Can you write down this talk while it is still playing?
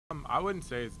I wouldn't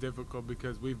say it's difficult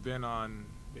because we've been on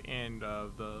the end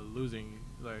of the losing,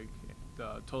 like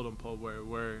the totem pole where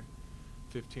we're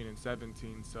 15 and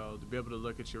 17. So to be able to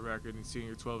look at your record and seeing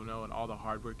you're 12 and 0 and all the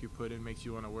hard work you put in makes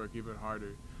you want to work even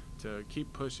harder to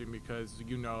keep pushing because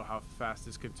you know how fast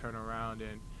this can turn around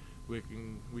and we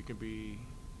can be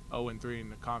 0 and 3 in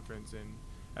the conference and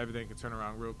everything can turn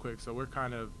around real quick. So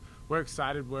we're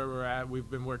excited where we're at. We've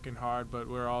been working hard, but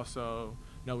we're also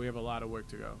know we have a lot of work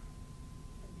to go.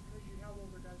 And because you have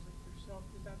older guys like yourself,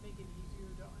 does that make it easier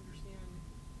to understand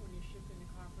when you shift into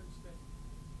conference that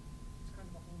it's kind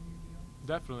of a whole new deal?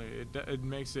 Definitely, it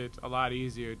makes it a lot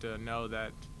easier to know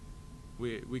that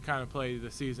we kind of play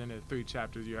the season in three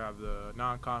chapters. You have the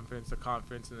non-conference, the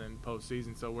conference, and then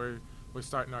postseason. So we're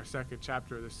starting our second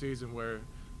chapter of the season where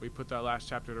we put that last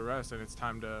chapter to rest, and it's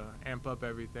time to amp up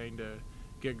everything to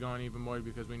get going even more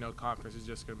because we know conference is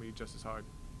just going to be just as hard.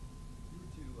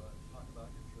 If you were to talk about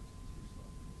your trips to Tucson,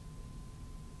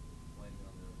 landing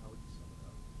on there, how would you sum it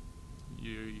up?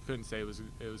 You couldn't say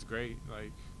it was great.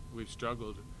 Like we've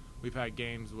struggled. We've had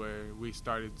games where we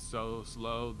started so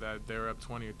slow that they were up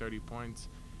 20 or 30 points,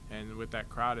 and with that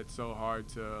crowd, it's so hard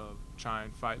to try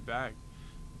and fight back.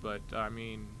 But I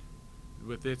mean,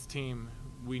 with this team,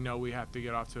 we know we have to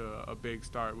get off to a big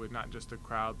start with not just the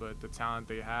crowd but the talent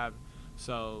they have.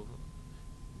 So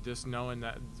just knowing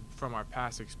that from our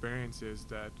past experiences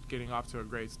that getting off to a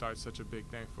great start is such a big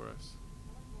thing for us.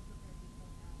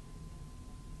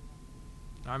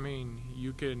 I mean,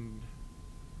 you can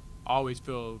always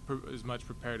feel as much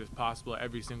prepared as possible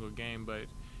every single game, but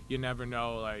you never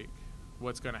know like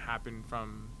what's going to happen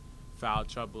from foul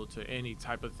trouble to any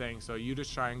type of thing. So you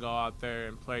just try and go out there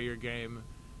and play your game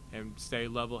and stay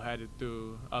level-headed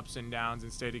through ups and downs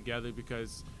and stay together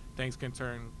because things can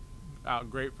turn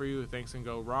out great for you, things can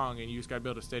go wrong, and you just got to be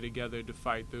able to stay together to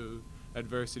fight through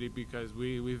adversity because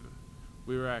we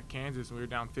were at Kansas and we were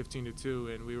down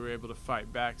 15-2 and we were able to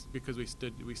fight back because we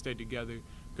stayed together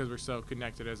because we're so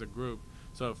connected as a group.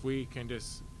 So if we can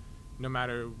just, no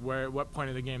matter what point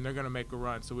of the game, they're going to make a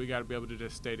run. So we got to be able to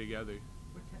just stay together.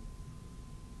 What tends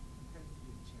to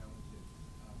be the challenges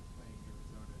playing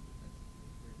Arizona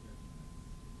defensively? Their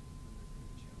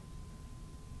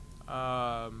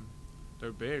challenges.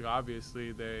 They're big,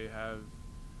 obviously. They have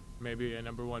maybe a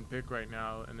number one pick right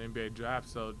now in the NBA draft.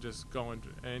 So just going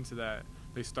into that,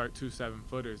 they start 2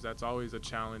 7-footers. That's always a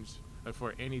challenge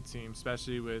for any team,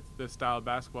 especially with the style of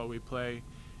basketball we play.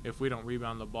 If we don't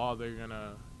rebound the ball, they're going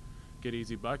to get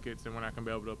easy buckets, and we're not going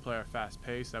to be able to play our fast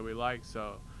pace that we like.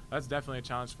 So that's definitely a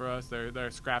challenge for us. They're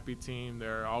a scrappy team.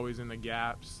 They're always in the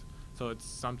gaps. So it's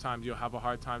sometimes you'll have a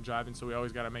hard time driving, so we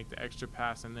always got to make the extra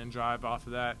pass and then drive off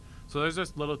of that. So there's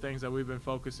just little things that we've been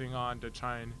focusing on to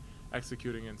try and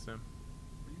execute against them.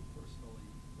 For you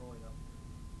personally, growing up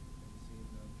and seeing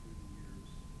them through the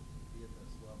years be at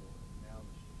this level, and now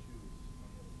the shoes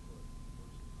on the other foot for the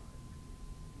first time,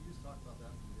 can you just talk about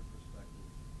that from your perspective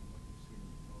and what you've seen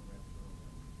in the program through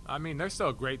them? I mean, they're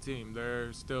still a great team.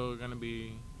 They're still going to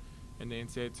be in the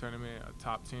NCAA tournament, a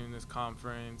top team in this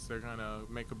conference. They're going to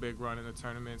make a big run in the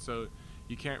tournament. So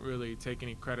you can't really take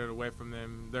any credit away from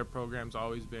them. Their program's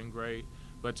always been great.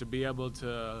 But to be able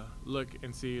to look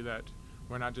and see that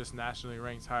we're not just nationally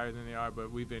ranked higher than they are,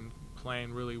 but we've been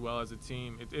playing really well as a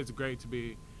team, it's great to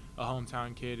be a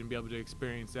hometown kid and be able to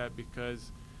experience that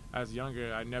because as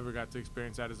younger, I never got to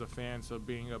experience that as a fan. So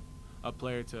being a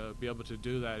player to be able to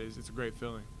do that it's a great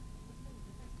feeling.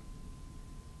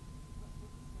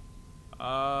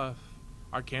 Our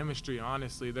chemistry,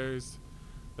 honestly, there's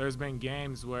been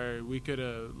games where we could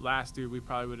have last year we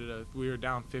probably would have we were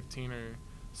down 15 or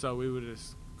so we would have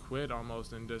quit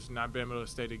almost and just not been able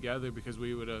to stay together because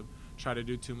we would have tried to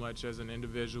do too much as an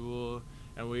individual,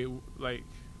 and we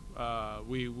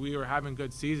were having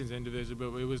good seasons individually,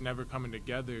 but it was never coming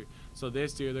together. So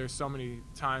this year there's so many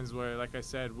times where, like I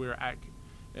said, we were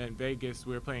in Vegas,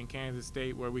 we were playing Kansas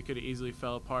State where we could have easily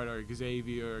fell apart, or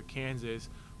Xavier or Kansas,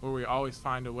 where we always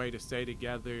find a way to stay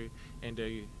together and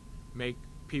to make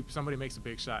somebody makes a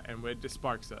big shot, and it just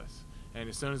sparks us. And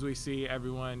as soon as we see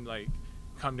everyone like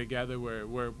come together,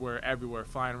 we're everywhere,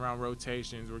 flying around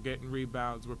rotations, we're getting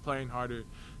rebounds, we're playing harder.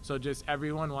 So just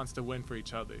everyone wants to win for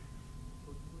each other.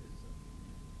 What is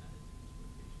added to this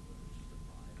rotation, whether it's just a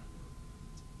vibe or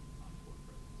on-court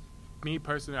presence? Me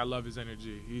personally, I love his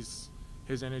energy.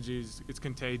 His energy it's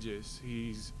contagious.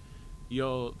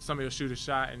 Somebody will shoot a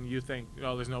shot and you think,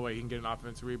 oh, there's no way he can get an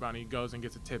offensive rebound. And he goes and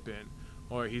gets a tip in,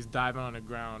 or he's diving on the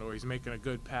ground, or he's making a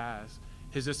good pass.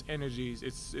 His just energy,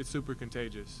 it's super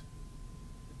contagious.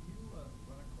 Did you run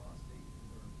across Dayton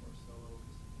or Marcelo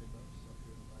just to pick up stuff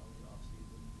here in the Valley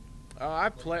off-season? I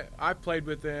played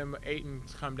with them.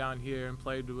 Aiton's come down here and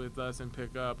played with us in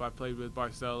pickup. I played with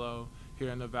Barcelo here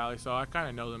in the Valley, so I kind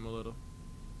of know them a little. Do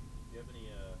you have any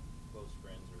close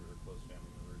friends or close family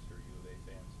members who are U of A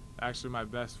fans? Actually, my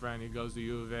best friend, he goes to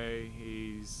U of A.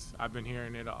 I've been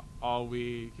hearing it all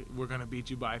week. We're gonna beat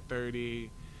you by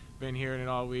 30. Been hearing it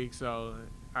all week, so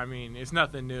I mean, it's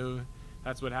nothing new.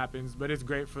 That's what happens. But it's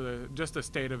great for just the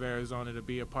state of Arizona to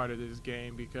be a part of this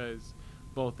game because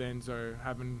both ends are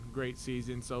having great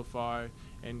seasons so far,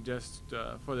 and just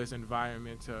for this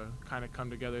environment to kind of come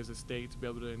together as a state to be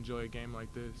able to enjoy a game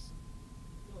like this.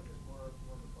 I feel like there's more of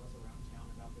a buzz around town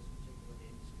about this particular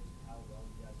game just because of how well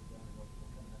you guys have done and what people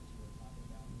coming up to you and talking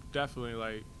about.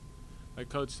 Definitely, like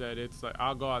Coach said, it's like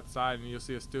I'll go outside and you'll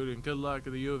see a student, good luck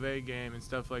at the U of A game and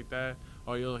stuff like that,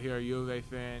 or you'll hear a U of A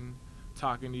fan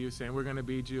talking to you saying we're gonna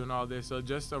beat you and all this. So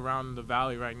just around the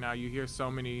Valley right now, you hear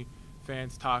so many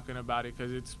fans talking about it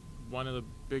because it's one of the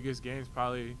biggest games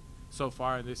probably so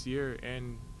far this year,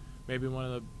 and maybe one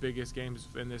of the biggest games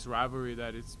in this rivalry,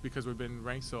 that it's because we've been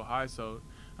ranked so high. So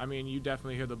I mean, you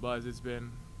definitely hear the buzz. It's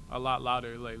been a lot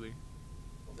louder lately.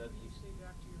 How do you stay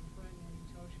back to your friend when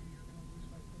he tells you you're going to lose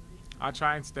by 30? I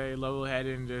try and stay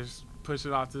level-headed and just push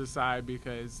it off to the side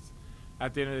because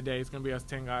at the end of the day, it's going to be us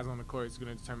 10 guys on the court. It's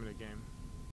going to determine the game.